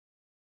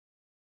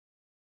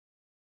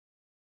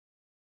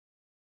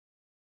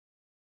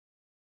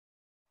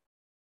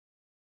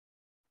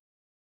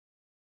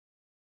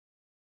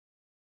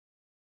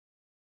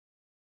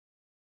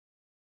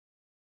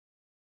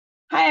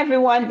Hi,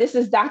 everyone. This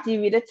is Dr.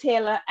 Eurita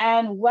Taylor,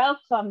 and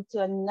welcome to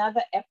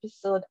another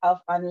episode of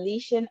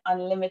Unleashing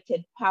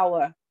Unlimited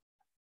Power.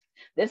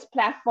 This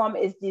platform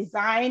is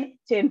designed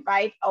to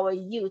invite our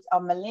youth, our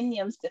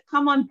millennials, to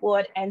come on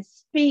board and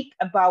speak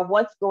about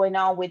what's going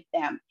on with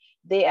them.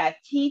 They are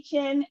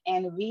teaching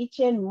and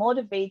reaching,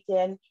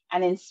 motivating,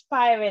 and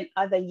inspiring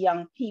other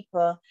young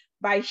people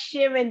by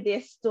sharing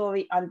their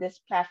story on this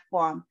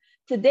platform.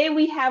 Today,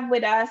 we have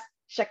with us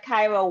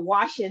Shakira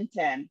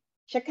Washington.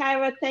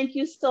 Shakira, thank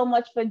you so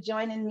much for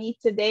joining me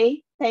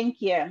today. Thank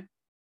you.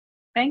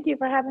 Thank you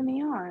for having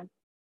me on.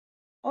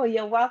 Oh,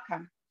 you're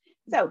welcome.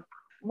 So,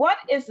 what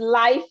is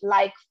life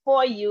like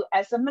for you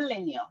as a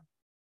millennial?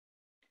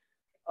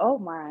 Oh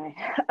my.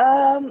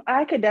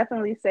 I could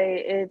definitely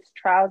say it's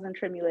trials and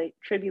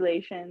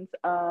tribulations.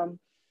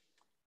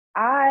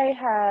 I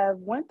have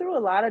went through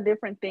a lot of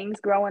different things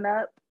growing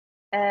up,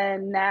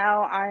 and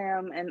now I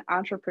am an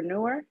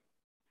entrepreneur.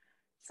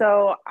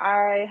 So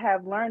I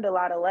have learned a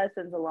lot of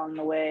lessons along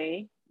the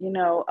way,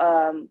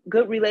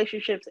 good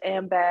relationships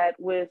and bad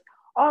with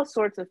all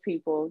sorts of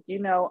people,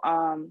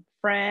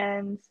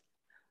 friends,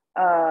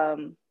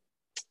 um,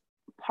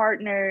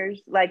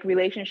 partners, like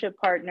relationship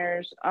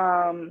partners,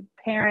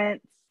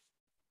 parents,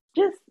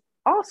 just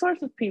all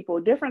sorts of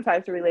people, different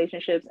types of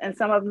relationships. And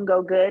some of them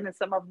go good and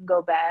some of them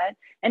go bad.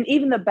 And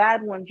even the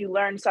bad ones, you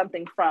learn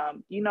something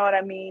from, you know what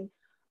I mean?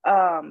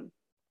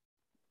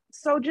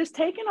 So just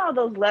taking all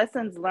those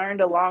lessons learned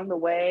along the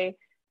way,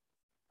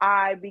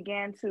 I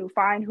began to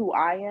find who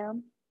I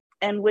am.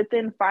 And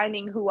within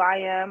finding who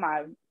I am,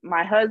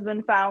 my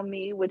husband found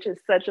me, which is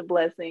such a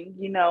blessing.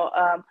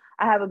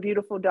 I have a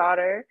beautiful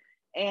daughter,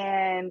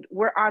 and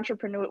we're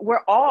entrepreneurs.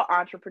 We're all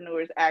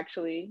entrepreneurs,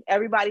 actually.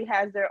 Everybody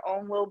has their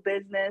own little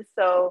business.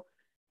 So,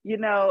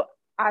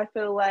 I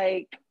feel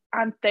like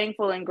I'm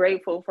thankful and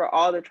grateful for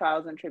all the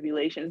trials and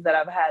tribulations that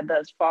I've had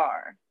thus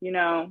far.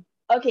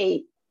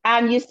 Okay.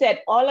 You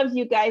said all of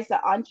you guys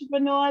are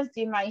entrepreneurs.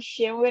 Do you mind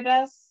sharing with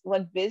us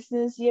what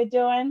business you're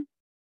doing?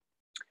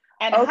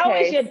 And Okay. How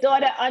is your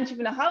daughter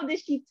entrepreneur? How did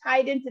she tie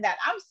into that?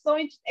 I'm so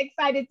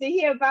excited to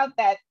hear about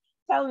that.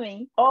 Tell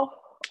me.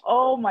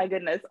 Oh my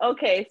goodness.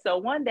 Okay, so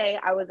one day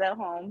I was at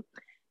home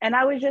and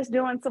I was just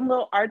doing some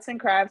little arts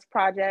and crafts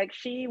project.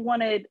 She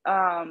wanted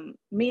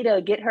me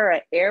to get her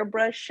an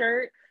airbrush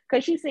shirt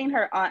because she seen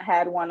her aunt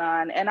had one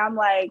on. And I'm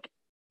like,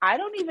 I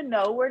don't even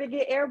know where to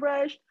get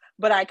airbrush,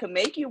 but I could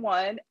make you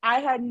one. I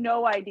had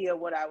no idea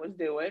what I was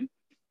doing.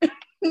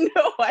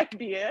 No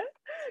idea.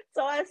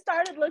 So I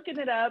started looking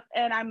it up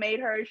and I made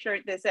her a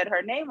shirt that said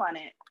her name on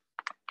it.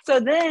 So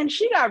then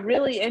she got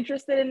really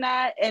interested in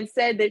that and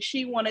said that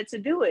she wanted to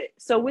do it.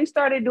 So we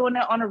started doing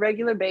it on a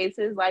regular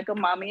basis, like a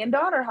mommy and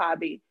daughter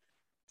hobby.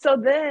 So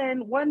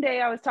then one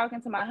day I was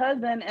talking to my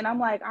husband and I'm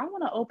like, I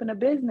want to open a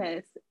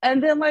business.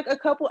 And then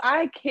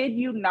I kid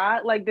you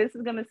not, like this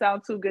is going to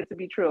sound too good to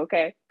be true.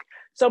 Okay.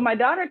 So my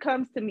daughter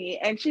comes to me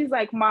and she's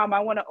like, Mom, I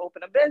want to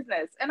open a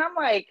business. And I'm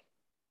like,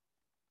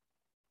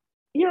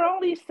 you're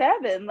only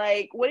 7.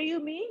 Like, what do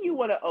you mean you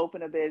want to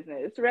open a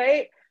business?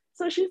 Right.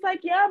 So she's like,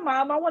 yeah,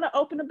 Mom, I want to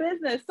open a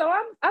business. So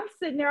I'm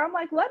sitting there, I'm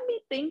like, let me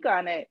think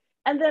on it.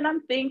 And then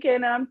I'm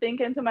thinking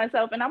to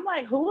myself, and I'm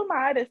like, who am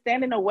I to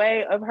stand in the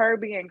way of her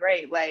being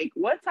great? Like,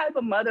 what type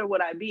of mother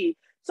would I be?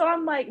 So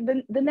I'm like,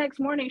 the next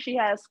morning she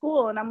has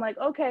school, and I'm like,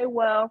 okay,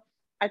 well,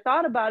 I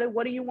thought about it.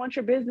 What do you want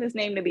your business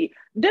name to be?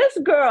 This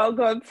girl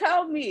gonna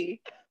tell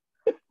me,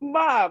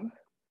 Mom,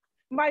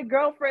 my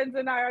girlfriends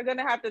and I are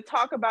gonna have to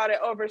talk about it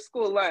over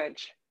school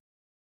lunch.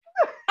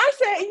 I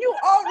said, you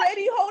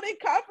already holding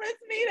conference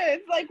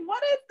meetings? Like,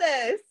 what is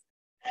this?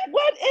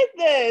 What is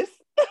this?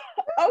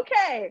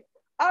 Okay.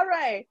 All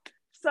right.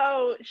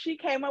 So she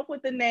came up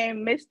with the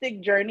name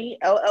Mystic Journey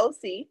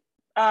LLC.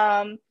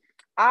 I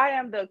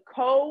am the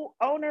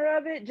co-owner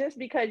of it just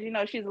because,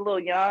 she's a little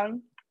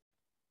young.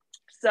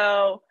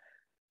 So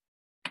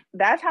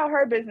that's how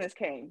her business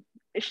came.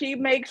 She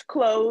makes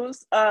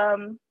clothes.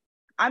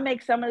 I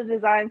make some of the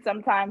designs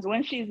sometimes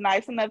when she's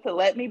nice enough to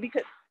let me,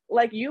 because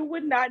like you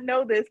would not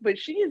know this, but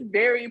she is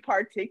very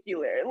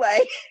particular,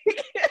 like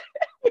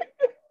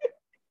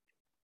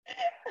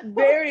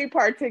very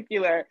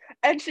particular.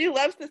 And she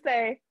loves to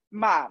say,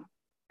 Mom,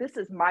 this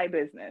is my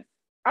business.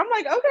 I'm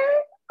like, okay,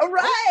 all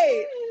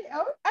right.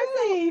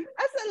 Okay.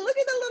 I said, look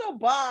at the little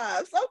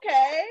boss.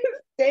 Okay.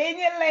 Stay in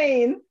your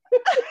lane.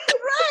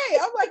 Right.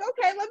 I'm like,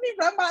 okay, let me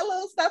run my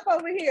little stuff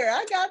over here.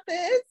 I got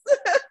this.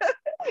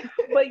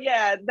 But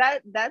yeah,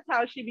 that's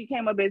how she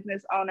became a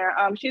business owner.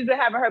 She's been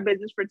having her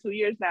business for 2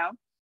 years now.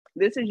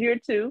 This is year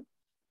 2.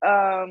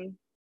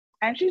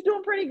 And she's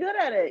doing pretty good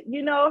at it.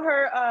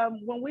 Her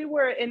when we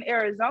were in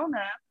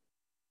Arizona,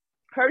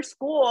 her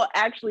school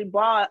actually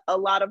bought a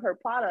lot of her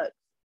products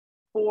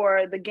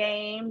for the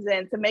games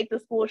and to make the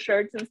school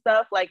shirts and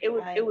stuff. Like it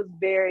was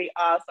very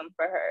awesome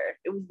for her.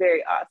 It was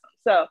very awesome.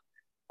 So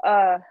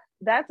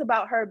that's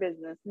about her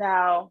business.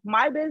 Now,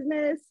 my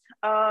business,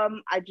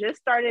 I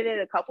just started it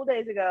a couple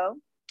days ago.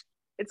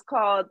 It's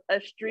called A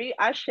Street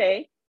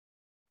Ashe.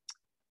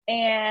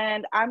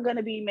 And I'm going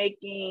to be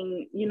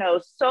making,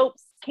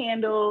 soaps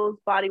candles,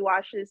 body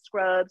washes,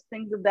 scrubs,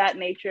 things of that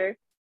nature.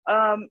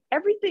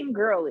 Everything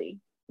girly,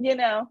 you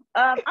know.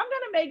 I'm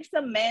gonna make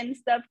some men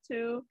stuff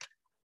too,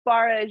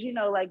 far as, you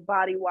know, like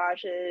body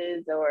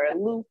washes or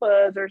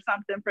loofahs or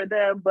something for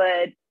them.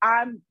 But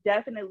I'm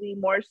definitely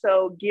more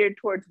so geared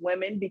towards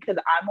women because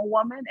I'm a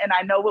woman and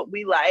I know what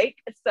we like.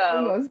 Who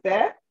So knows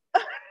that?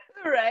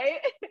 right.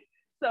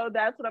 So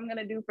that's what I'm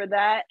gonna do for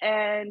that.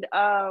 And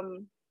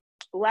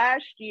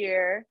last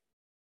year,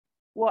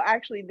 well,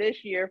 actually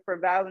this year for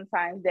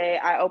Valentine's Day,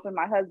 I opened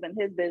my husband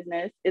his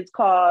business. It's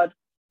called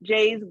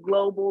Jay's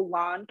Global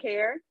Lawn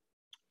Care.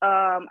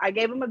 I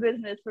gave him a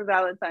business for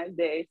Valentine's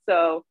Day,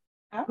 so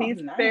Oh,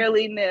 he's nice.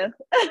 fairly new.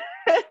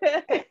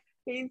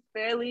 He's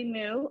fairly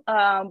new,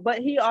 but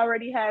he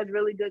already has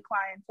really good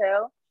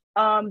clientele.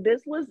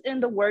 This was in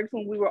the works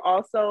when we were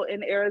also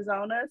in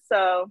Arizona,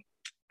 so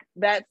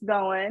that's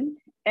going.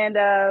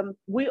 And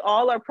we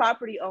all are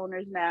property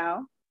owners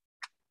now.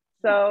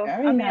 So,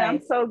 Very I mean, nice.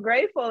 I'm so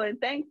grateful and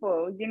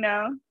thankful, you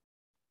know?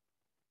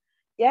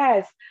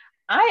 Yes,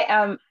 I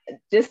am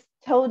just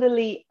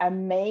totally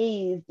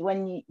amazed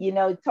when you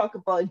know talk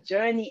about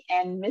Journey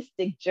and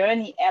Mystic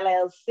Journey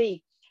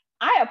LLC.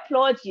 I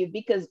applaud you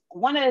because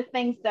one of the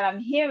things that I'm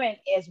hearing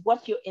is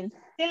what you're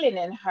instilling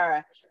in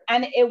her,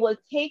 and it will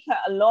take her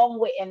a long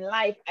way in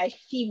life as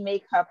she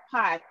make her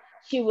path.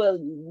 She will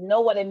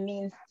know what it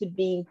means to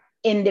be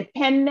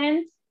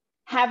independent,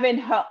 having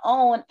her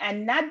own,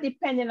 and not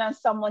depending on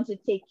someone to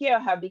take care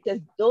of her because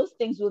those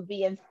things will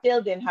be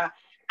instilled in her.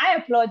 I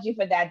applaud you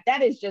for that.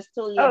 That is just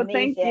totally Oh,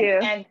 thank amazing. you.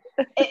 And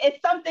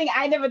it's something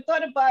I never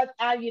thought about,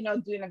 you know,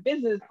 doing a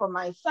business for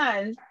my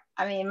sons.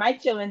 I mean, my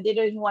children, they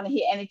don't even want to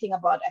hear anything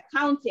about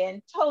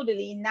accounting,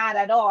 totally not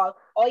at all,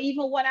 or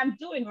even what I'm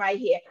doing right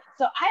here.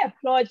 So I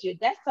applaud you.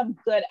 That's some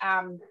good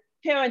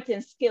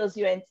parenting skills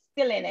you're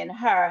instilling in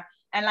her.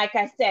 And like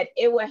I said,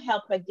 it will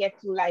help her get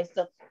through life.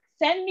 So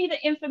send me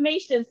the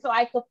information so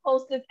I could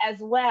post it as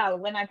well.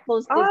 When I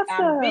post this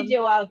Awesome.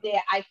 video out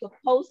there, I could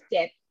post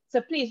it. So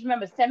please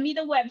remember, send me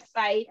the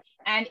website.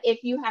 And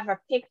if you have a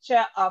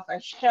picture of a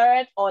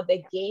shirt or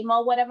the game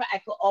or whatever, I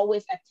could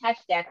always attach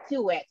that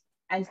to it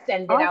and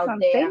send it out Awesome.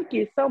 there. Thank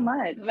you so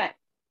much. Right.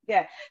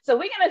 Yeah. So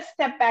we're going to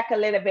step back a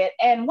little bit.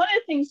 And one of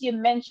the things you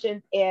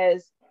mentioned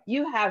is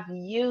you have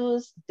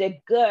used the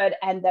good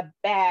and the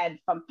bad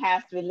from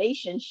past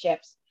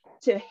relationships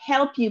to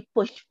help you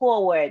push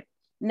forward.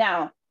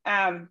 Now,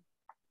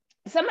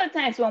 some of the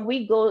times when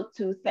we go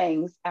to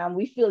things and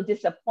we feel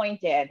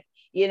disappointed,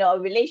 you know, a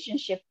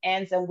relationship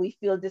ends and we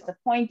feel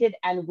disappointed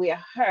and we're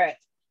hurt.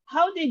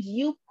 How did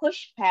you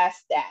push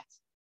past that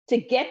to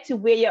get to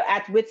where you're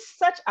at with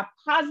such a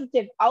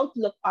positive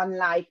outlook on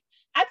life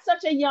at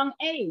such a young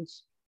age?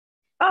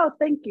 Oh,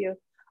 thank you.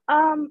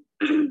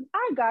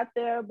 I got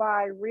there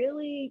by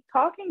really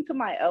talking to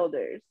my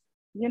elders.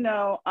 You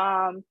know,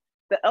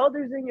 the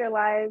elders in your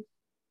life,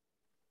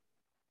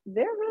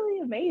 they're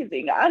really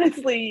amazing.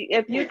 Honestly,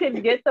 if you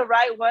can get the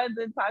right ones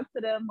and talk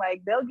to them,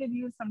 like they'll give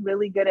you some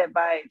really good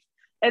advice.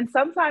 And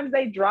sometimes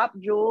they drop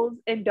jewels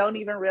and don't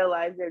even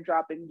realize they're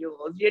dropping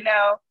jewels, you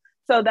know?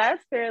 So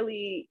that's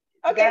fairly,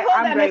 Okay, that hold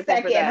I'm on a grateful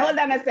for second. that. Hold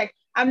on a sec.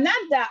 I'm not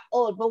that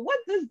old, but what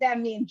does that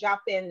mean?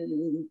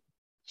 Dropping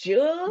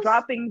jewels?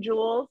 Dropping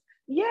jewels.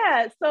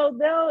 Yeah, so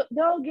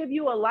they'll give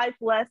you a life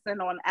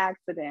lesson on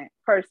accident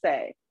per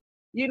se.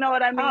 You know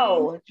what I mean?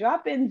 Oh,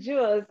 dropping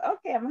jewels.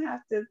 Okay, I'm gonna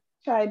have to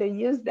try to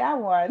use that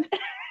one.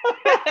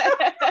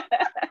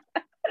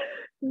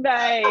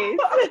 Nice.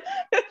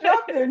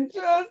 Dropping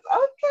jewels.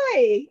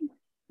 Okay,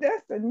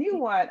 that's a new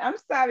one. I'm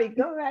sorry.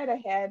 Go right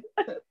ahead.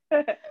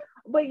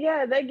 But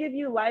yeah, they give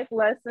you life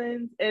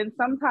lessons, and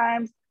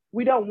sometimes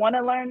we don't want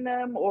to learn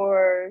them,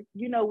 or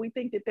you know, we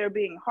think that they're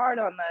being hard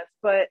on us,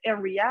 but in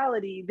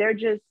reality, they're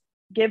just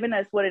giving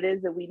us what it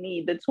is that we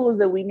need, the tools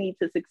that we need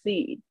to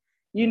succeed.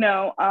 You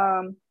know,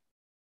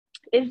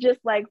 it's just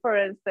like, for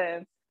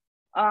instance,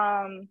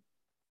 um,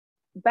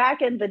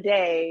 back in the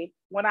day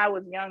when I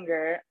was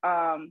younger,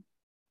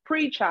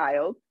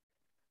 pre-child,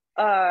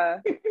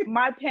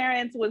 my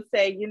parents would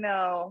say, you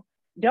know,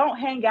 don't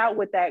hang out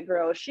with that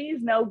girl. She's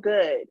no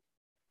good.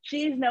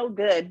 She's no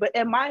good. But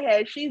in my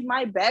head, she's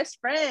my best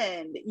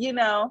friend, you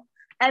know?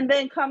 And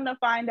then come to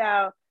find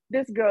out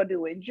this girl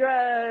doing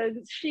drugs,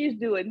 she's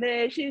doing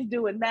this, she's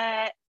doing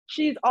that.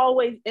 She's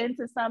always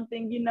into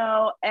something, you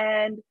know,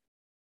 and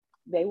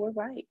they were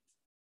right,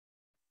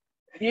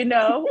 you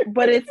know,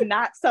 but it's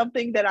not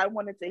something that I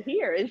wanted to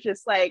hear. It's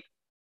just like,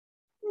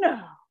 no.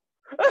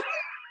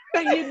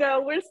 You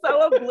know, we're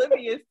so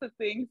oblivious to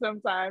things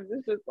sometimes.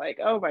 It's just like,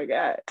 oh my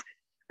God.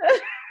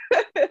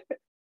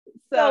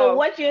 So So,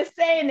 what you're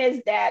saying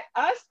is that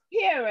us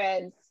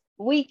parents,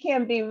 we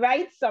can be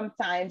right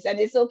sometimes, and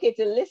it's okay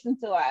to listen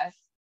to us.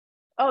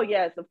 oh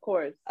yes, of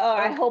course. Oh,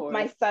 I Of hope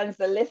my course. sons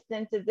are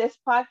listening to this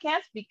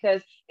podcast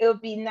because it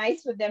would be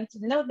nice for them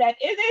to know that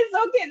it is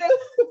okay to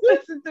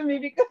listen to me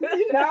because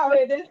you know how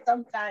it is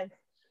sometimes.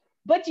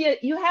 But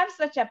you have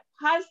such a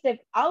positive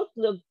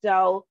outlook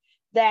though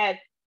that,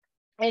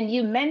 and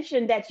you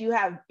mentioned that you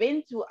have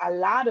been through a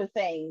lot of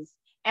things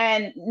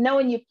And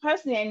knowing you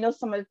personally, I know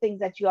some of the things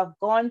that you have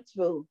gone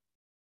through.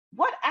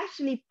 What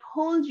actually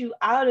pulled you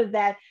out of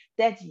that?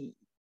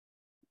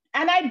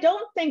 And I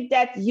don't think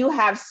that you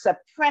have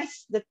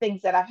suppressed the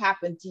things that have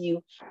happened to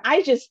you.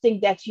 I just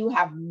think that you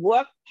have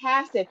worked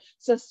past it.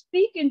 So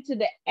speaking to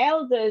the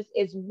elders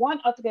is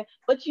one other,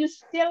 but you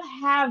still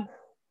have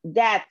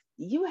that,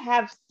 you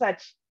have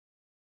such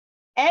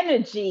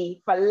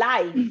energy for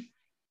life.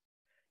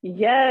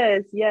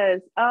 Yes,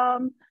 yes.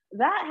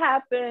 That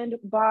happened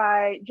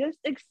by just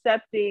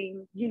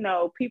accepting,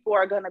 people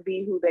are going to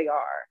be who they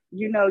are.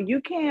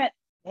 You can't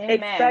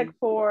expect Amen.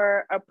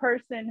 for a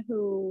person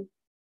who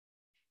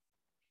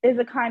is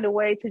a kind of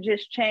way to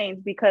just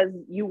change because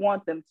you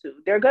want them to.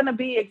 They're going to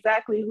be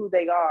exactly who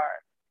they are,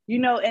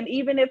 and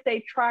even if they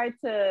try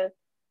to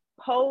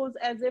pose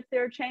as if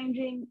they're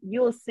changing,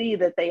 you'll see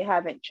that they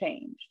haven't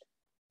changed.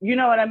 You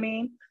know what I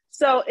mean?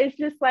 So it's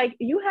just like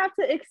you have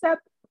to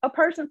accept a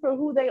person for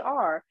who they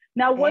are.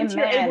 Now, once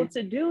you're able Amen.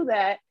 to do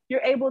that, you're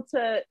able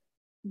to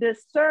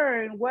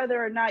discern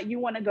whether or not you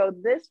want to go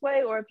this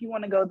way or if you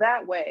want to go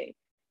that way.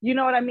 You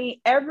know what I mean?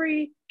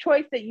 Every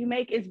choice that you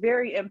make is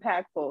very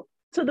impactful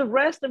to the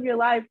rest of your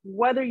life,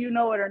 whether you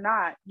know it or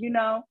not.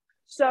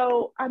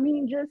 So, I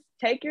mean, just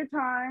take your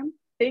time,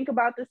 think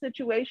about the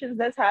situations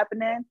that's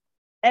happening,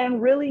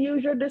 and really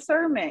use your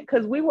discernment,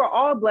 because we were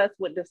all blessed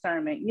with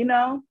discernment.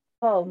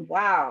 Oh,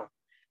 wow.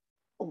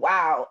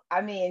 Wow.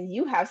 I mean,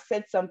 you have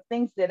said some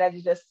things that are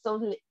just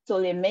so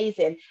totally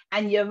amazing.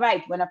 And you're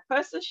right. When a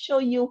person show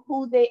you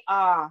who they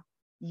are,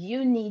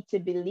 you need to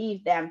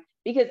believe them,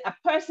 because a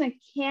person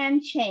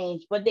can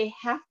change, but they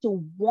have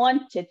to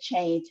want to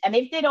change. And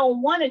if they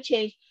don't want to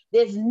change,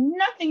 there's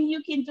nothing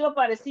you can do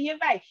about it. So you're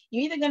right.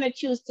 You're either going to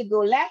choose to go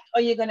left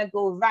or you're going to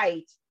go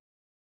right.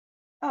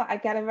 Oh, I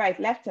got it right,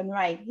 left and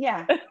right.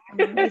 Yeah,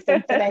 I'm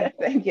amazing today.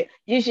 Thank you.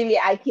 Usually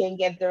I can't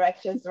get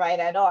directions right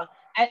at all.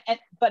 And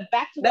but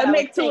back to what That I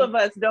was makes two saying. of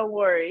us, don't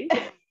worry.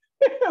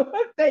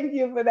 Thank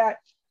you for that.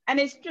 And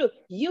it's true.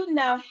 You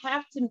now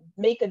have to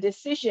make a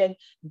decision.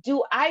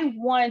 Do I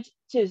want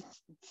to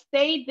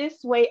stay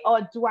this way,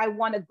 or do I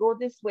want to go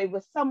this way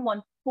with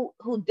someone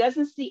who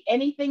doesn't see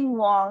anything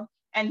wrong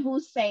and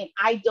who's saying,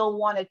 I don't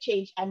want to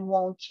change and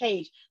won't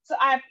change? So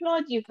I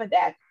applaud you for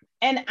that.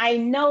 And I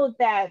know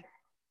that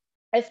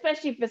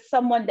especially for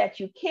someone that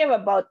you care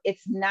about,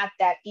 it's not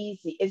that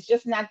easy. It's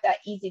just not that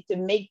easy to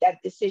make that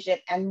decision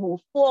and move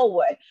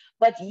forward.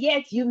 But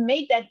yet you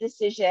made that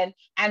decision.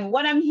 And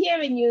what I'm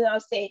hearing you now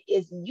say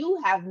is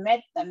you have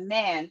met the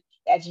man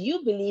that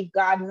you believe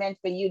God meant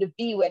for you to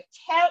be with.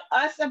 Tell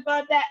us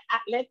about that.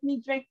 Let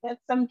me drink that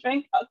some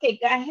drink. Okay,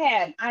 go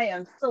ahead. I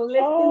am so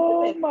listening to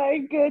Oh this. my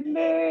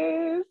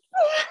goodness.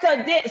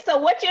 So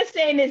what you're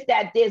saying is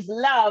that there's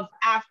love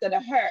after the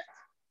hurt.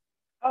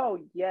 Oh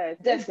yes,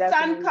 The it sun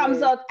definitely comes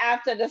is. out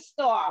after the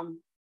storm.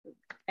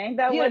 Ain't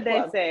that what they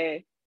Beautiful.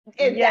 say?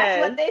 That's Yes.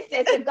 what they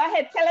say. So go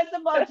ahead, tell us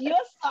about your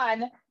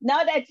son.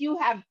 Now that you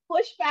have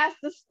pushed past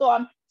the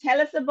storm, tell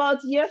us about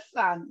your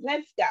son.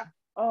 Let's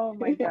Oh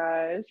my go.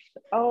 gosh.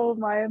 Oh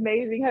my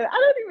amazing. I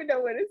don't even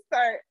know where to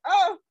start.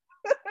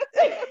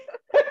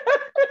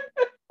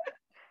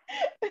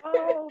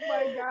 Oh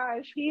my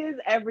gosh. He is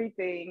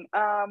everything.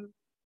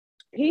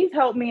 He's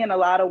helped me in a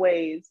lot of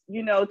ways,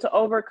 to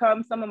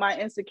overcome some of my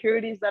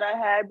insecurities that I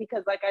had,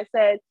 because like I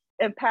said,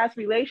 in past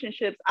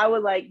relationships, I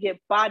would like get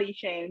body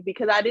shamed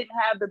because I didn't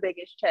have the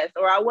biggest chest,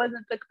 or I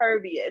wasn't the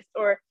curviest,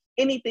 or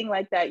anything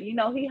like that.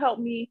 He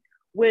helped me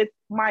with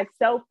my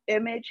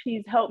self-image.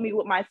 He's helped me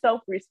with my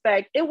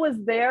self-respect. It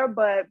was there,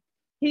 but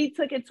he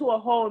took it to a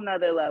whole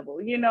nother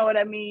level. You know what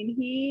I mean?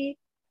 He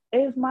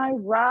is my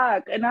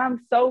rock, and I'm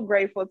so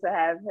grateful to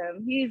have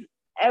him. He's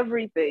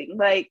everything.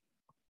 Like,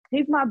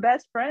 he's my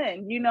best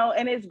friend,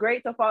 and it's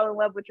great to fall in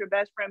love with your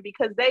best friend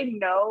because they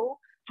know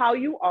how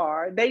you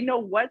are, they know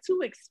what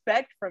to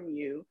expect from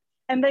you,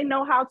 and they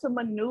know how to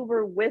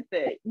maneuver with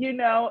it,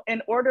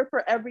 in order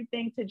for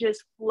everything to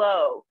just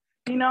flow,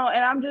 and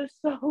I'm just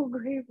so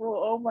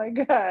grateful. Oh my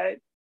God.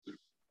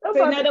 I'm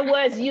So in about to other cry.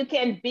 words, you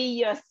can be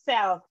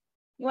yourself.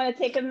 You want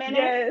to take a minute?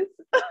 Yes,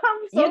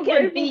 I'm You so can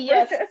grateful be for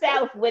him.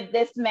 yourself with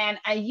this man,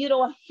 and you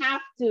don't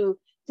have to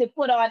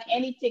put on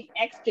anything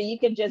extra. You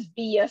can just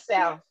be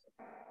yourself.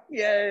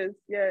 Yes,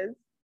 yes.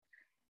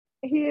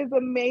 He is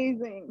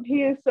amazing.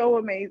 He is so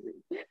amazing.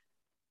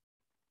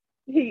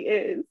 He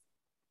is.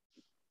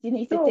 You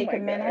need to Oh take a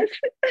my minute.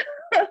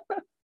 gosh.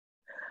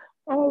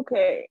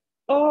 Okay.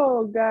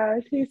 Oh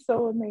gosh, he's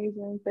so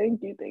amazing.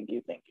 Thank you, thank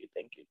you, thank you,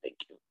 thank you, thank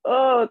you.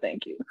 Oh,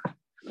 thank you.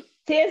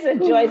 Tears of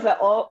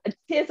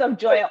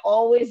joy are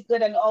always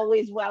good and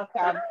always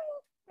welcome.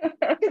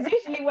 Because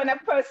usually when a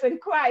person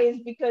cries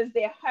because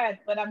they're hurt,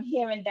 but I'm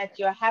hearing that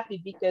you're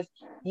happy because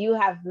you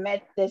have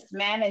met this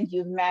man and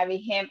you've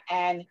married him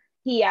and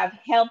he have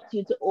helped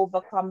you to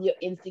overcome your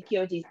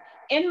insecurities.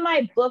 In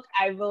my book,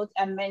 I wrote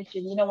and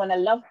mentioned, when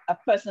a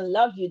person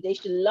loves you, they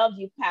should love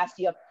you past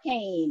your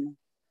pain.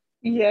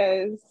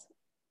 Yes.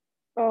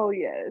 Oh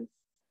yes.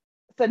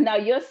 So now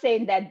you're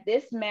saying that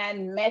this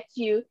man met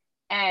you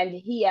and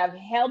he have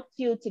helped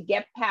you to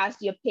get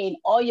past your pain,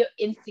 all your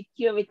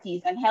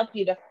insecurities, and help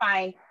you to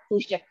find who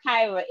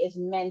Shakira is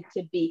meant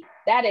to be.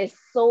 That is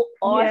so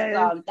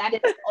awesome. Yes. That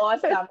is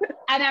awesome.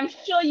 And I'm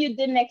sure you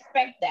didn't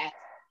expect that.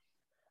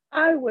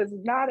 I was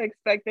not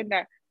expecting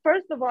that.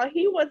 First of all,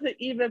 he wasn't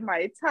even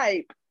my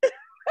type.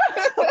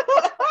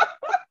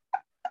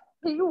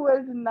 He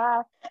was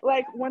not.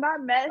 Like, when I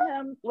met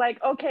him, like,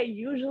 okay,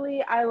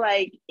 usually I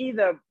like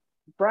either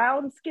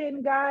brown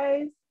skinned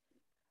guys,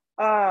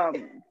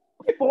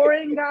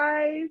 foreign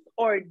guys,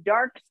 or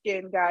dark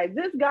skinned guys.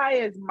 This guy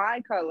is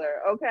my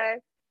color, okay?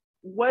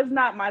 Was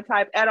not my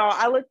type at all.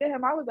 I looked at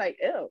him, I was like,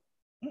 ew.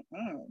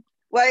 Mm-mm.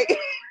 Like,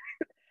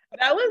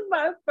 that was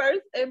my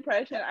first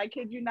impression. I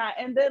kid you not.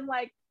 And then,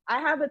 like,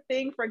 I have a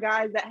thing for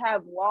guys that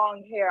have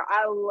long hair.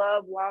 I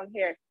love long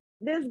hair.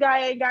 This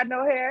guy ain't got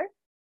no hair.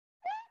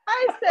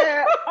 I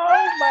said,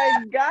 oh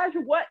my gosh,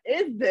 what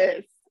is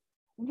this?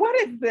 What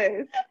is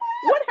this?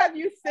 What have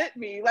you sent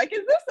me? Like,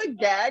 is this a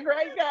gag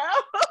right now?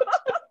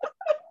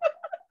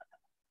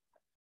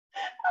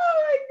 Oh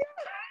my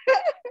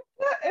God.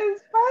 That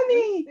is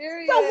funny.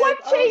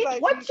 So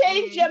what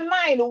changed your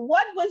mind?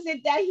 What was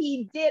it that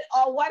he did,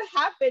 or what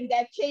happened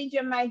that changed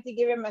your mind to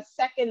give him a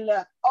second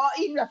look, or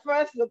even the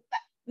first look?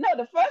 No,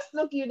 the first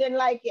look you didn't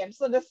like him.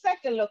 So the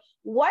second look,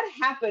 what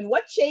happened?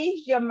 What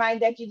changed your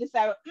mind that you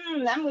decided,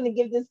 I'm going to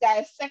give this guy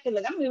a second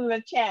look. I'm going to give him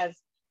a chance.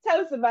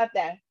 Tell us about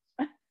that.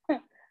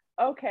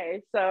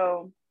 Okay,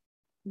 so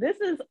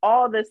this is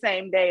all the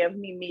same day of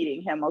me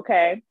meeting him,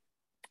 okay?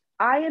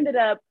 I ended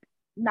up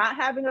not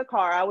having a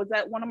car. I was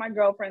at one of my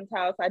girlfriend's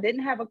house. I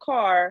didn't have a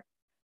car,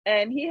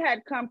 and he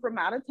had come from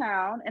out of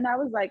town, and I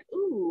was like,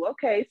 ooh,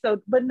 okay.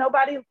 So, but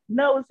nobody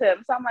knows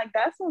him. So I'm like,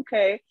 that's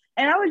okay.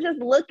 And I was just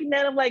looking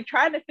at him, like,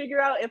 trying to figure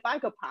out if I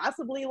could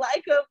possibly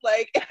like him.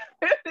 Like,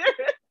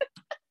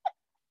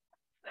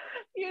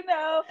 you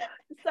know,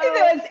 so if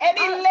there was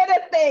any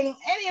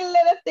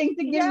little thing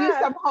to give you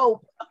some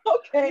hope.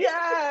 Okay.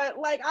 Yeah,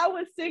 like, I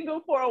was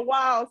single for a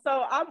while,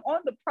 so I'm on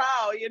the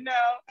prowl, you know,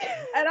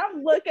 and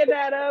I'm looking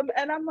at him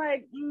and I'm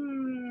like,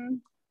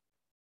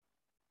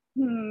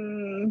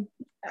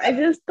 I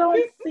just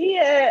don't see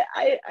it.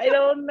 I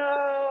don't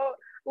know.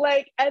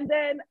 Like, and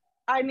then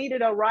I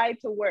needed a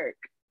ride to work.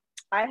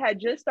 I had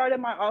just started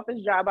my office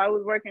job. I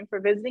was working for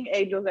Visiting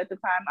Angels at the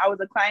time. I was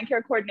a client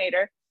care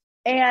coordinator.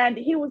 And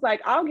he was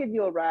like, I'll give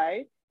you a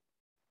ride.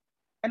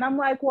 And I'm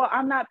like, well,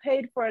 I'm not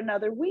paid for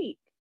another week.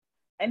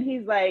 And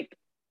he's like,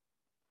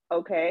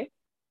 okay.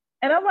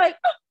 And I'm like,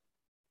 oh,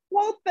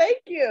 well, thank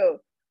you.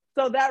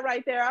 So that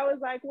right there, I was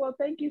like, well,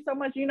 thank you so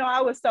much. You know,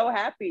 I was so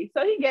happy.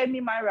 So he gave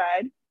me my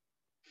ride.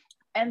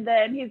 And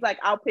then he's like,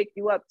 I'll pick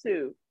you up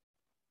too.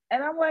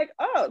 And I'm like,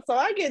 oh, so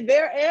I get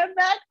there and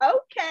back.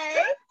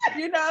 Okay.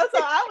 You know, so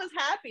I was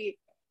happy.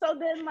 So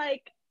then,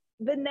 like,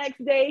 the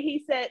next day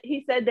he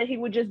said that he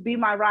would just be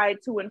my ride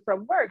to and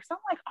from work. So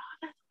I'm like, oh,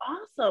 that's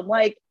awesome.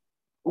 Like,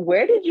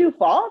 where did you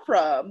fall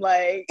from?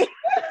 Like,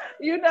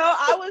 you know,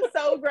 I was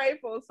so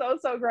grateful, so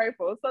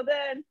grateful. So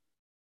then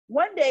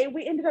one day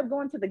we ended up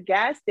going to the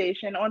gas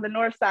station on the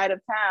north side of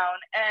town,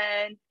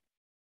 and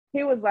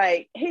he was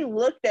like, he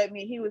looked at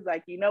me, he was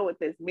like, you know what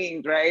this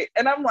means, right?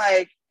 And I'm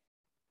like,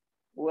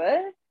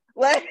 what?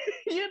 Like,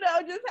 you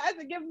know, just had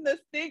to give him the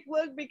stink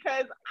look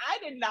because I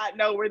did not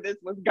know where this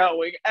was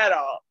going at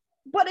all.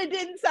 But it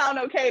didn't sound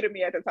okay to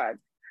me at the time.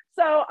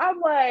 So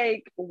I'm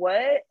like,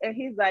 what? And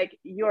he's like,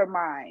 you're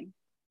mine.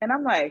 And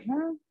I'm like,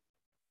 huh?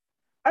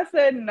 I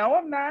said, no,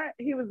 I'm not.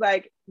 He was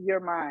like, you're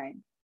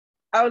mine.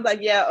 I was like,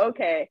 yeah,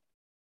 okay.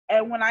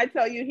 And when I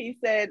tell you, he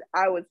said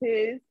I was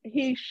his,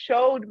 he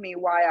showed me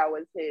why I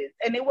was his.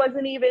 And it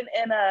wasn't even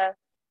in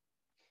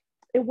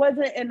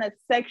a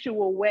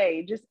sexual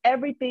way. Just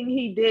everything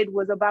he did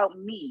was about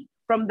me.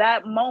 From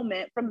that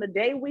moment, from the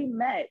day we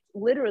met,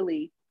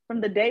 literally from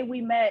the day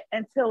we met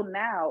until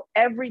now,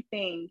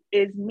 everything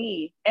is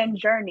me and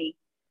Journey,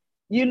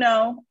 you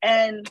know,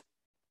 and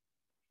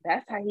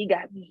that's how he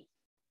got me.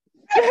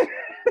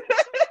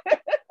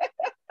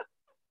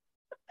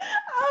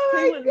 Oh,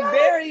 he was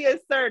very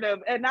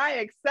assertive and I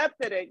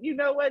accepted it. You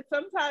know what?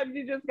 Sometimes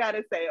you just got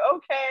to say,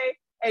 okay,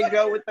 and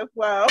go with the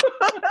flow.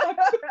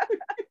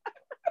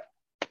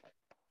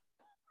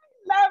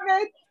 Love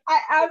it. I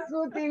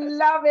absolutely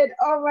love it.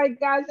 Oh my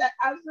gosh, I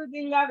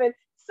absolutely love it.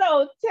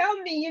 So tell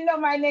me, you know,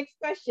 my next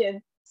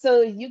question.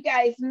 So you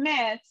guys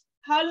met.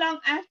 How long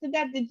after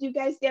that did you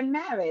guys get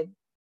married?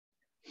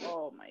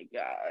 Oh my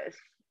gosh.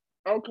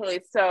 Okay,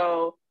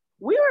 so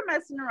we were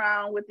messing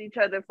around with each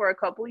other for a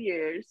couple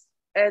years.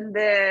 And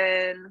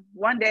then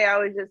one day I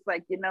was just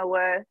like, you know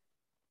what?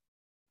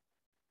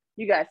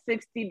 You got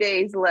 60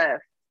 days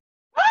left.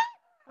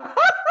 No,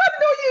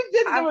 you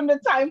just doing the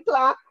time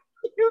clock.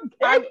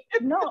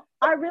 No,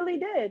 I really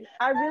did.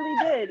 I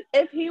really did.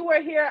 If he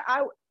were here,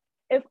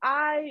 if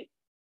I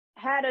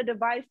had a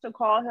device to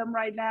call him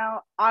right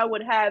now, I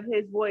would have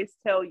his voice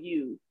tell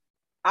you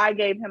I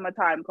gave him a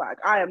time clock.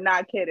 I am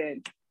not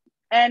kidding.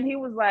 And he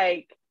was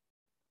like,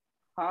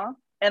 huh?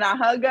 And I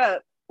hung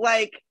up.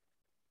 Like,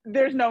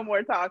 there's no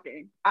more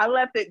talking. I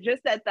left it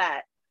just at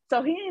that.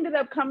 So he ended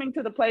up coming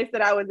to the place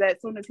that I was at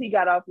as soon as he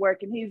got off work,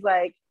 and he's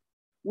like,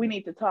 we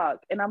need to talk.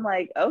 And I'm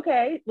like,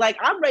 okay. Like,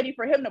 I'm ready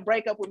for him to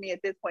break up with me at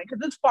this point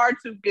because it's far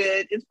too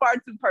good. It's far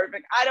too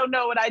perfect. I don't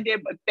know what I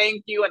did, but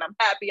thank you. And I'm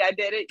happy I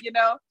did it, you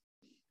know?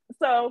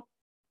 So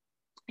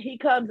he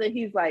comes and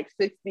he's like,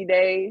 60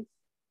 days.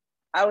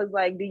 I was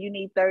like, do you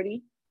need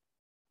 30?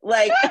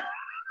 Like,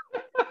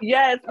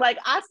 yes, like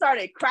I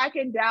started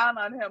cracking down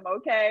on him,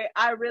 okay?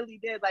 I really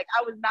did. Like,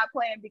 I was not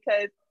playing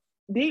because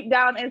deep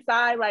down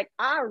inside, like,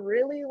 I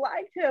really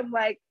liked him.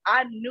 Like,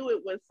 I knew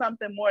it was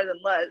something more than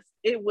lust.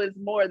 It was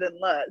more than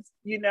lust,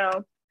 you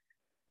know?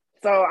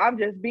 So I'm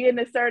just being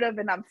assertive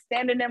and I'm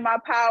standing in my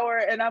power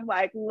and I'm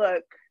like,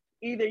 look,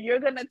 either you're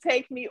gonna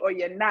take me or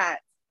you're not.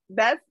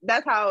 That's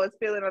how I was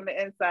feeling on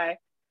the inside.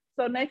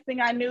 So next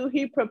thing I knew,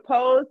 he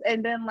proposed,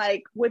 and then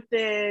like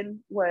within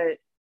what,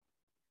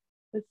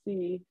 let's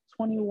see,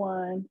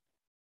 21,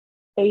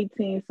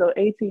 18, so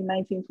 18,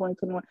 19, 20,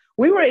 21.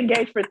 We were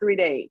engaged for 3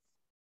 days.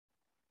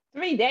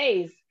 3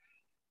 days.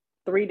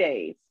 3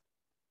 days.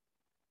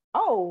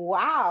 Oh,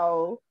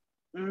 wow.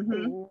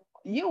 Mm-hmm.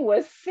 You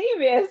were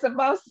serious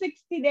about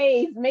 60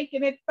 days,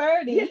 making it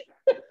 30. Yeah.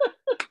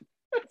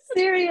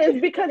 Serious,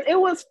 because it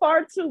was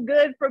far too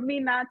good for me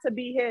not to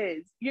be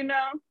his, you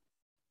know?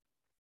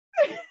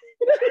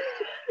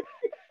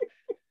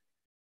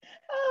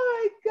 Oh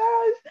my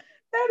gosh,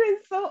 that is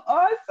so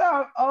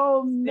awesome.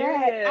 Oh man.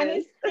 Serious. And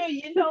it's true,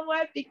 you know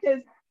what? Because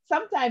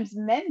sometimes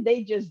men,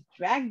 they just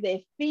drag their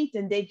feet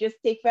and they just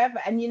take forever.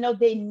 And you know,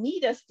 they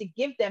need us to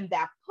give them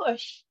that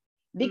push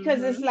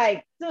because it's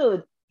like,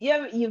 dude,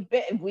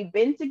 we've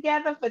been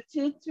together for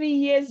 2, 3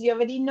 years. You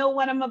already know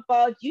what I'm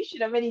about. You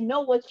should already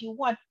know what you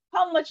want.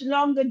 How much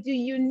longer do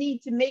you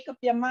need to make up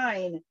your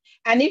mind?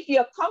 And if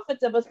you're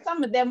comfortable,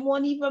 some of them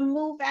won't even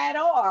move at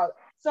all.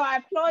 So I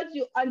applaud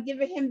you on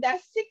giving him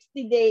that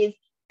 60 days.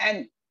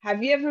 And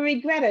have you ever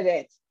regretted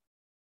it?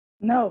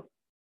 No.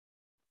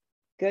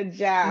 Good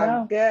job.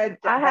 No. Good.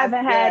 I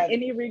haven't had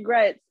any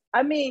regrets.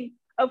 I mean,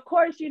 of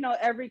course, you know,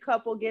 every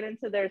couple get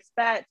into their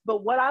spats,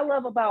 but what I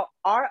love about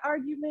our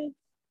arguments,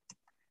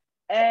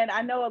 and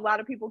I know a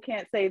lot of people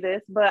can't say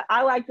this, but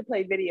I like to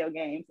play video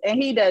games,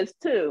 and he does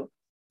too.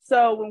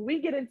 So when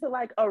we get into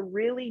like a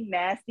really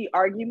nasty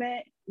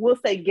argument, we'll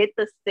say, get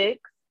the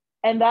sticks.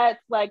 And that's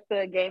like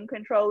the game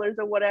controllers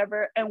or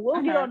whatever. And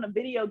we'll get on the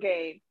video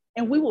game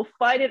and we will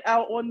fight it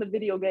out on the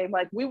video game.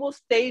 Like, we will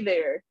stay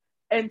there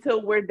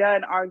until we're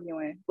done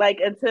arguing. Like,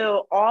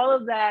 until all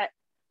of that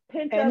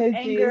pent up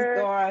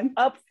anger,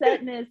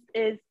 upsetness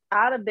is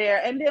out of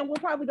there. And then we'll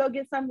probably go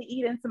get something to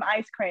eat and some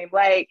ice cream.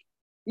 Like,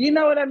 you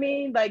know what I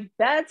mean? Like,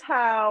 that's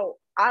how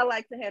I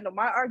like to handle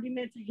my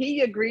arguments.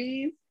 He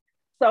agrees.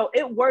 So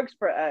it works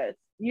for us,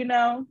 you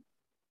know?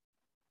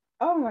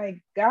 Oh my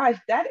gosh,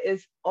 that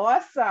is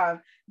awesome.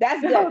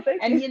 That's good. Oh,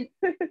 and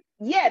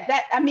yeah,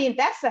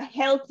 that's a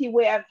healthy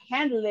way of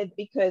handling it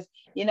because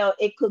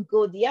it could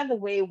go the other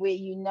way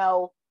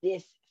where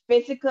this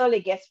physical,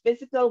 it gets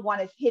physical, one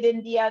is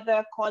hitting the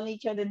other, calling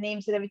each other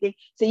names and everything.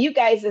 So you're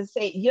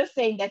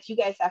saying that you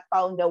guys have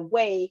found a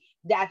way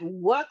that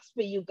works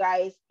for you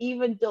guys,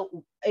 even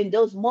though in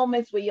those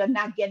moments where you're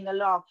not getting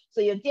along.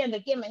 So you're there in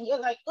the game and you're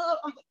like, oh,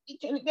 I'm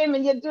in the game,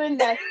 and you're doing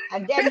that.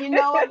 And then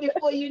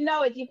before you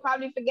know it, you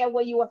probably forget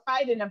what you were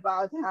fighting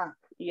about, huh?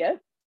 Yeah.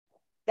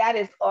 That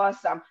is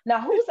awesome.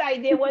 Now, whose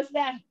idea was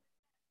that?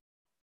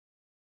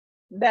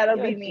 That'll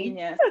be me.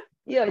 Genius.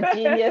 You're a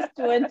genius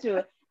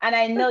too. And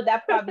I know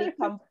that probably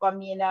comes from,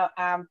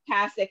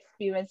 past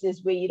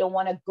experiences where you don't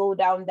want to go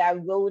down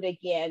that road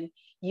again.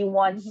 You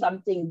want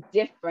something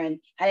different.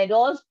 And it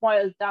all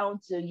boils down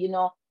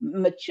to,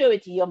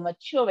 maturity. You're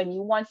mature and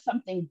you want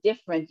something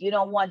different. You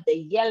don't want the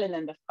yelling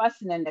and the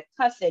fussing and the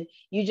cussing.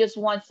 You just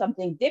want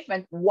something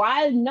different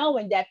while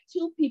knowing that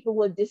two people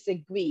will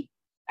disagree.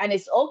 And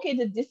it's okay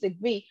to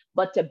disagree,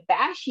 but to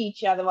bash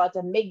each other or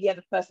to make the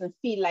other person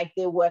feel like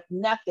they're worth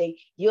nothing,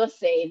 you're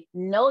saying,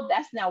 no,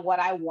 that's not what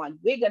I want.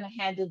 We're going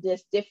to handle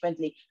this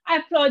differently. I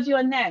applaud you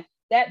on that.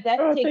 That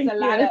takes a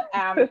lot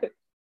of,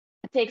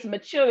 it takes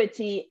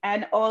maturity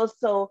and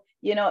also,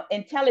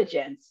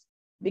 intelligence,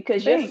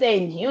 because you're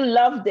saying you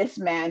love this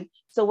man.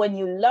 So when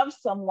you love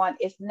someone,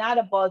 it's not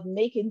about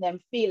making them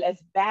feel as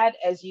bad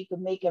as you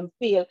can make them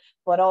feel,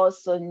 but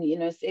also,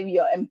 say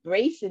you're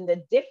embracing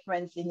the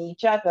difference in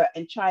each other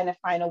and trying to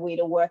find a way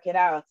to work it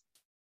out.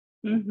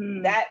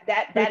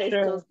 That is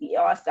totally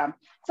awesome.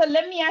 So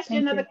let me ask you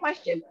another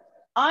question.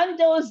 On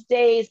those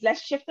days,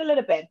 let's shift a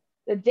little bit.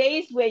 The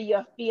days where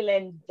you're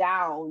feeling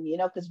down,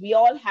 because we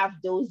all have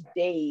those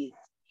days.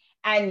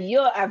 And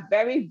you're a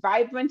very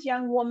vibrant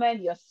young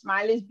woman. Your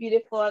smile is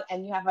beautiful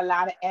and you have a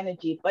lot of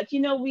energy. But,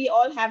 we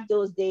all have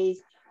those days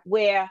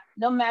where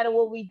no matter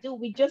what we do,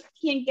 we just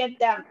can't get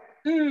that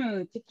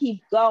to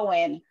keep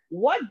going.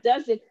 What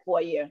does it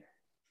for you?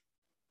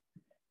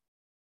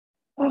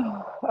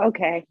 Oh,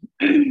 okay.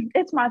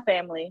 It's my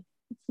family.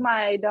 It's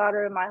my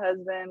daughter and my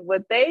husband.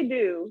 What they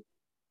do,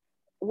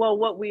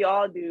 what we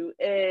all do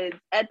is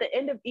at the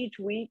end of each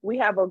week, we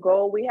have a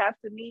goal we have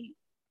to meet.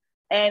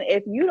 And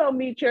if you don't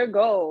meet your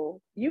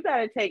goal, you got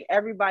to take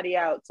everybody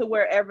out to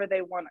wherever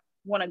they want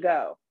to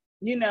go,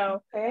 you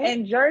know. Okay.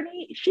 And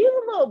Journey, she's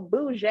a little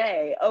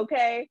bougie,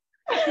 okay?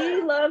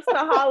 She loves to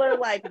holler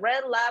like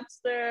Red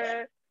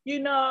Lobster, you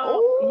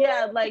know.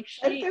 Yeah, Oh, like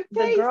that's a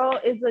the taste. girl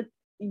is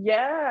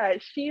yeah,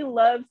 she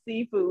loves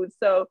seafood.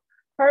 So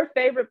her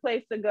favorite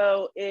place to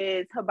go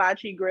is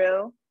Hibachi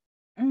Grill.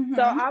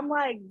 So Mm-hmm. I'm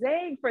like,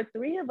 dang, for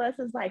three of us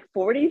is like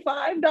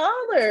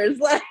 $45.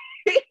 Like,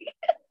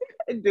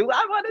 do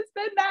I want to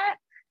spend that?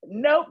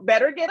 Nope,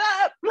 better get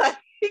up. Like,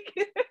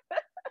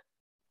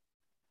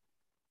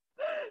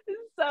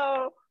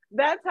 so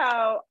that's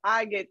how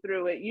I get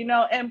through it, you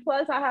know. And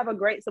plus, I have a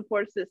great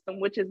support system,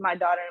 which is my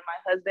daughter and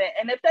my husband.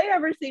 And if they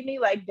ever see me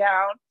like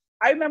down,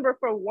 I remember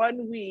for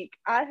 1 week,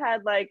 I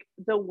had like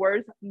the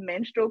worst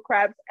menstrual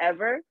cramps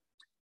ever.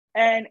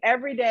 And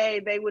every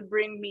day they would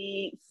bring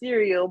me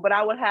cereal, but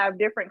I would have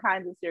different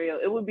kinds of cereal.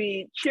 It would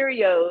be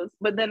Cheerios,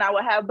 but then I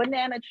would have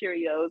banana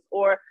Cheerios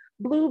or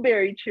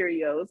blueberry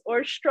Cheerios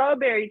or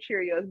strawberry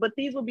Cheerios, but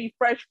these would be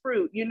fresh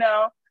fruit, you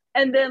know?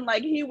 And then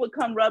like he would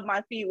come rub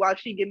my feet while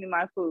she give me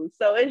my food.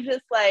 So it's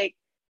just like,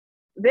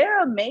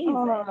 they're amazing.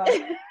 Oh,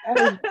 that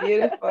is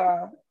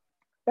beautiful.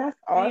 That's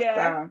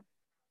Yeah, awesome.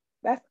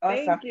 That's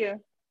awesome. thank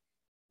you.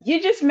 You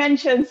just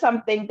mentioned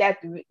something that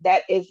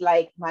is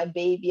like my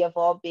baby of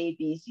all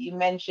babies. You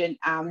mentioned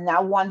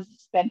now one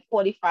spend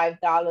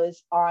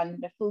 $45 on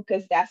the food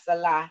because that's a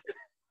lot.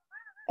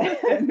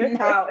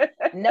 Now,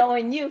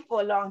 knowing you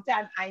for a long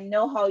time, I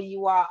know how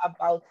you are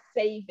about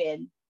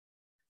saving.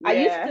 Are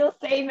you Yeah. still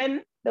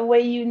saving the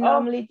way you Oh,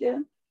 normally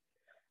do?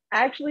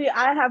 actually,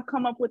 I have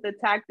come up with a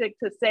tactic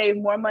to save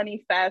more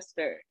money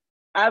faster.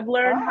 I've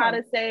learned how Oh,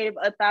 to save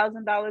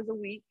 $1,000 a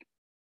week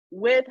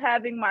with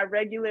having my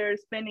regular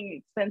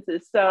spending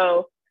expenses.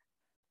 So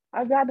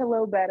I've gotten a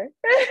little better.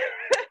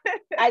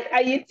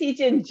 are you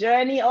teaching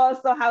Journey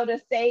also how to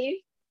save?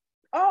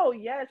 Oh,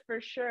 yes, for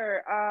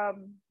sure.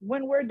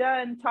 When we're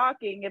done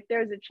talking, if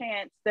there's a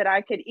chance that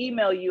I could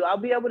email you, I'll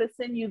be able to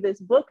send you this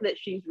book that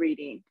she's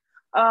reading.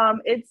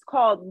 It's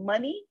called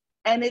Money,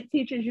 and it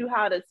teaches you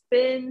how to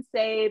spend,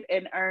 save,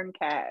 and earn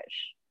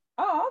cash.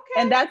 Oh,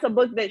 And okay. that's a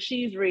book that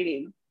she's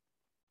reading.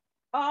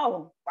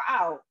 Oh,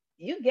 wow.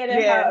 You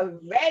getting Yeah. her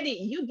ready.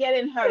 You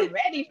getting her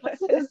ready for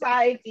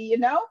society, you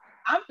know?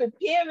 I'm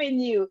preparing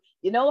you.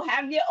 You know,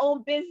 have your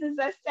own business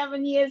at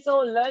 7 years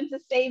old. Learn to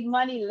save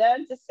money,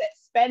 learn to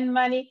spend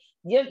money.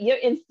 You're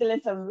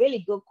instilling some really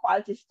good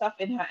quality stuff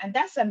in her. And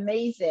that's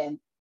amazing.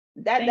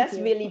 Thank That's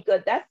you. really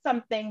good. That's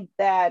something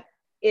that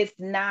is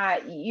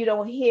not, you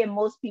don't hear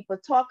most people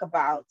talk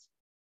about.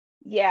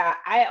 Yeah,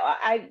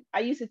 I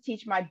used to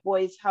teach my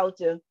boys how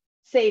to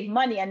save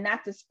money and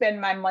not to spend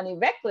my money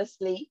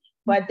recklessly,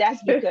 but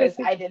that's because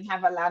I didn't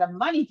have a lot of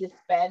money to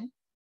spend.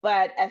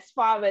 But as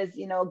far as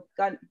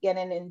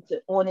getting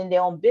into owning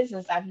their own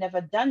business, I've never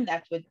done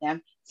that with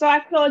them. So I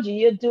applaud you.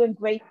 You're doing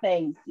great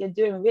things. You're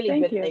doing really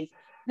Thank good you. things.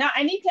 Now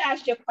I need to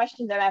ask you a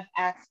question that I've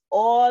asked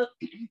all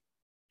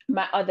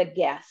my other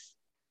guests.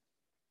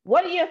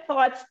 What are your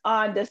thoughts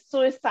on the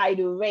suicide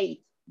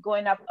rate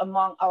going up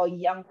among our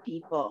young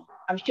people?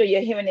 I'm sure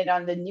you're hearing it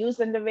on the news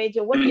and the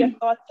radio. What are your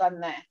thoughts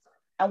on that?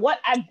 And what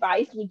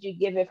advice would you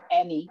give, if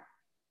any?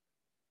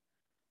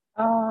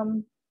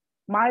 um,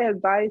 my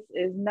advice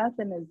is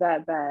nothing is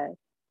that bad.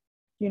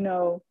 You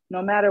know,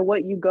 no matter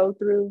what you go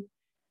through,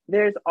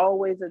 there's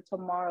always a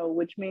tomorrow,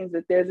 which means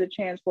that there's a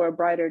chance for a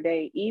brighter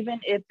day. Even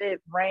if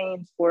it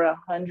rains for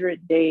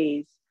 100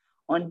 days,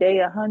 on day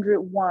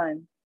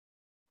 101,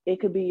 it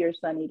could be your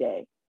sunny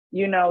day.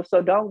 You know,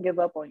 so don't give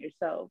up on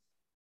yourself.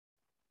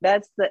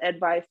 That's the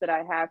advice that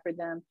I have for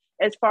them.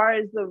 As far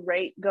as the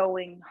rate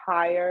going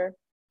higher,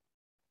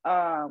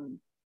 um,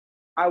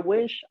 I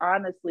wish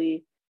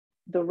honestly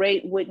the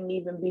rate wouldn't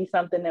even be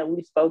something that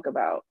we spoke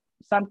about,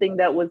 something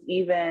that was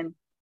even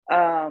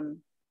um,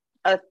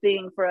 a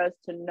thing for us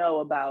to know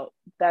about.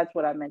 That's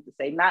what I meant to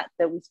say. Not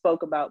that we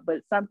spoke about,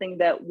 but something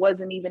that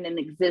wasn't even in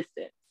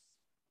existence,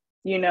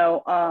 you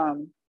know,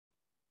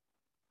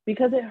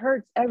 because it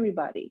hurts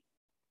everybody.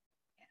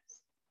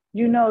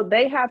 You know,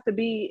 they have to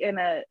be in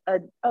a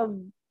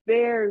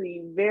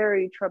very,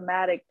 very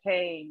traumatic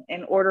pain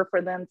in order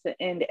for them to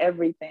end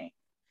everything.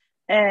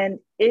 And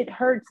it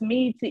hurts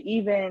me to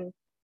even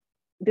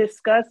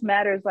discuss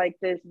matters like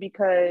this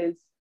because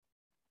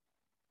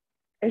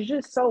it's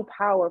just so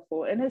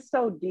powerful and it's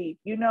so deep,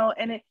 you know,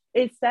 and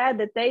it's sad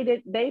that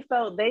they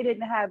felt they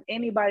didn't have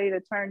anybody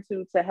to turn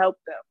to help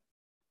them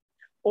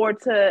or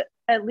to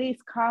at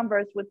least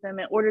converse with them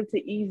in order to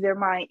ease their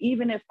mind,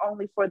 even if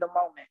only for the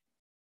moment,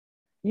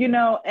 you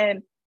know.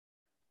 And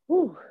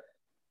whew,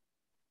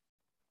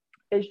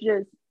 it's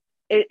just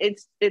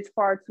it's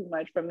far too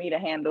much for me to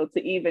handle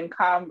to even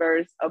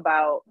converse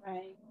about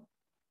Right.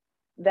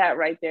 that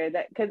right there,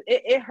 that because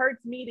it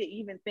hurts me to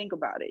even think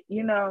about it,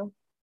 you know.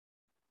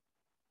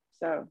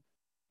 So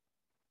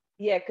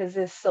Yeah, because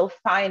it's so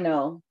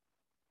final.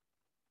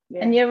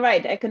 yeah. And you're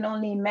right. I can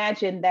only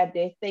imagine that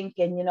they're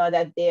thinking,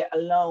 that they're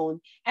alone.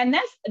 And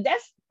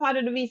that's part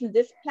of the reason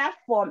this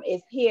platform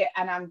is here.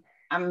 And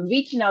I'm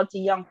reaching out to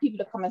young people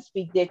to come and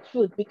speak their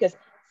truth, because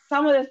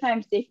some of the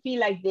times they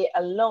feel like they're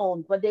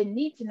alone, but they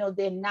need to know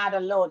they're not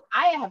alone.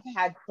 I have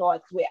had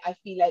thoughts where I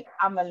feel like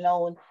I'm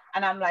alone,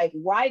 and I'm like,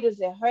 why does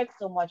it hurt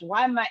so much?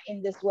 Why am I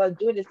in this world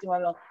doing this thing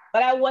alone?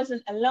 But I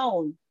wasn't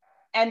alone.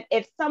 And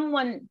if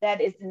someone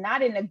that is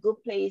not in a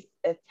good place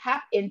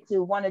tap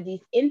into one of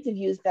these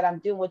interviews that I'm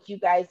doing with you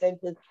guys, and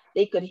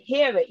they could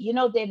hear it,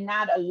 they're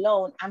not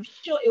alone. I'm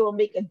sure it will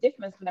make a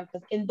difference for them,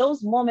 because in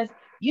those moments,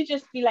 you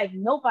just feel like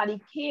nobody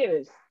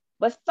cares,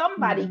 but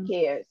somebody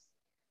cares.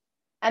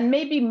 And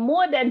maybe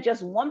more than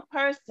just one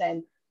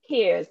person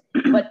cares,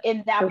 but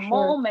in that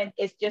moment,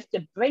 it's just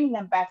to bring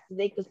them back so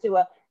they could see,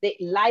 well,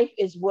 life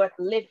is worth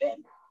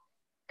living.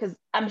 Because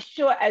I'm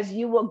sure as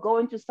you were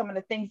going through some of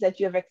the things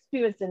that you have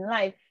experienced in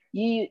life,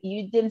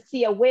 you didn't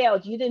see a way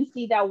out. You didn't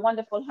see that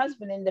wonderful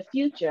husband in the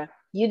future.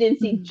 You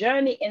didn't see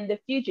journey in the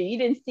future. You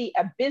didn't see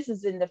a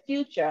business in the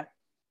future,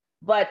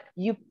 but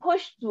you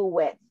pushed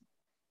through it.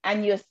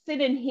 And you're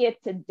sitting here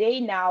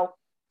today now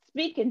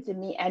speaking to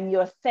me, and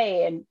you're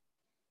saying,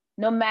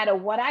 no matter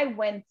what I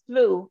went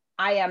through,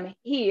 I am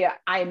here.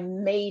 I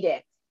made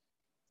it.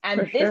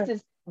 And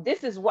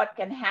this is what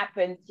can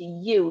happen to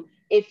you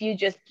if you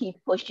just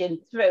keep pushing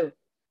through.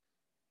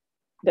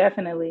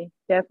 Definitely.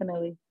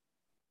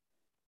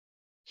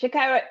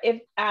 Shakira,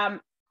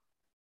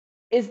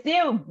 is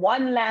there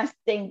one last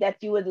thing that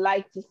you would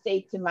like to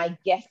say to my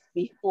guests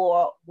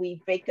before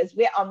we break? Because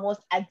we're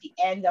almost at the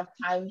end of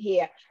time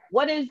here.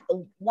 What is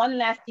one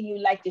last thing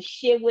you'd like to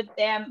share with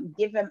them,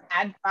 give them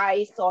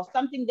advice, or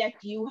something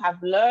that you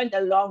have learned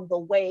along the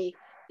way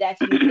that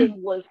you think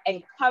will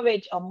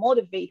encourage or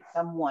motivate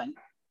someone?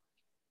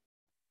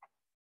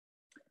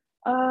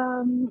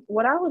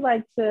 What I would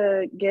like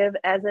to give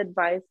as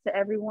advice to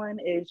everyone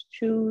is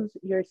choose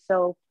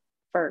yourself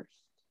first.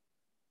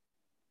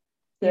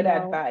 Good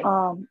advice.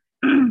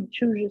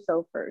 Choose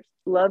yourself first.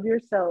 Love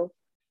yourself,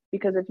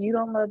 because if you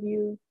don't love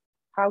you,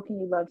 how can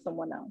you love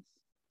someone else?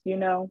 You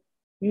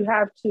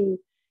have to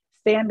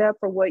stand up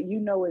for what you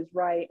know is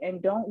right,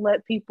 and don't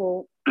let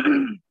people,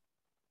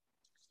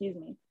 excuse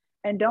me,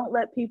 and don't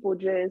let people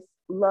just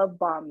love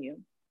bomb you.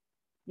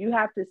 You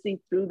have to see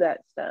through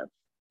that stuff.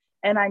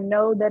 And I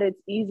know that it's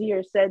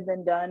easier said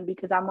than done,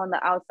 because I'm on the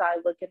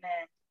outside looking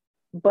in.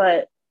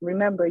 But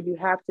remember, you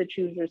have to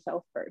choose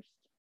yourself first.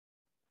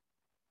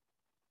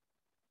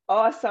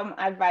 Awesome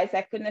advice.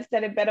 I couldn't have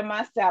said it better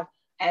myself.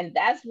 And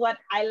that's what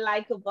I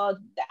like about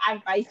the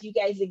advice you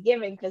guys are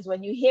giving, because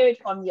when you hear it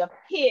from your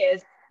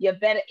peers, you're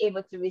better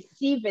able to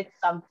receive it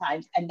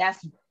sometimes. And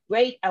that's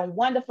great and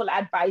wonderful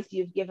advice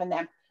you've given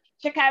them.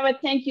 Shakira,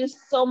 thank you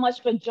so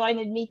much for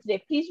joining me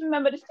today. Please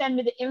remember to send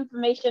me the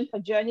information for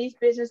Journey's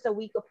business so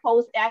we could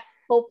post that.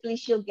 Hopefully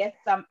she'll get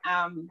some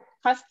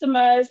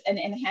customers and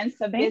enhance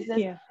her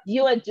business.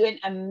 You are doing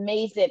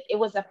amazing. It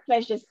was a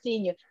pleasure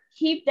seeing you.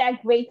 Keep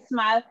that great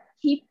smile.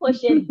 Keep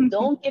pushing.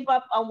 Don't give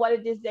up on what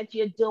it is that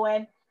you're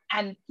doing.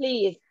 And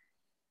please,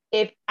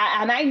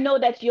 and I know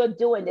that you're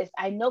doing this.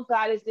 I know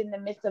God is in the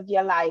midst of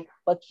your life,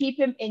 but keep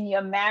him in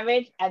your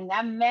marriage. And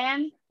that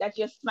man that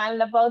you're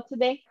smiling about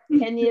today,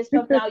 10 years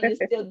from now, you'll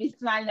still be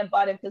smiling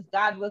about him, because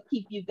God will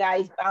keep you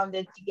guys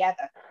bounded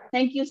together.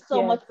 Thank you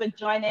so much for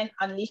joining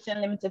Unleash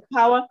Unlimited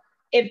Power.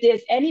 If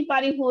there's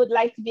anybody who would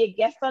like to be a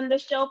guest on the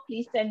show,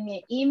 please send me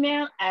an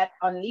email at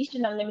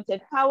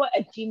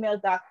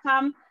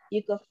unleashingunlimitedpower@gmail.com.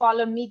 You can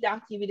follow me,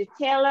 Dr. Eurita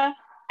Taylor,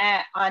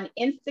 on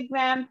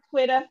Instagram,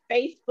 Twitter,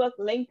 Facebook,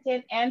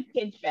 LinkedIn, and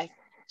Pinterest.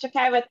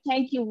 Shakira,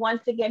 thank you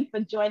once again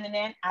for joining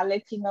in. I'll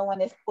let you know when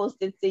it's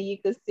posted so you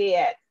can see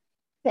it.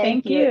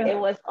 Thank you. It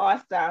was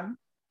awesome.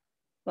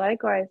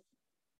 Likewise.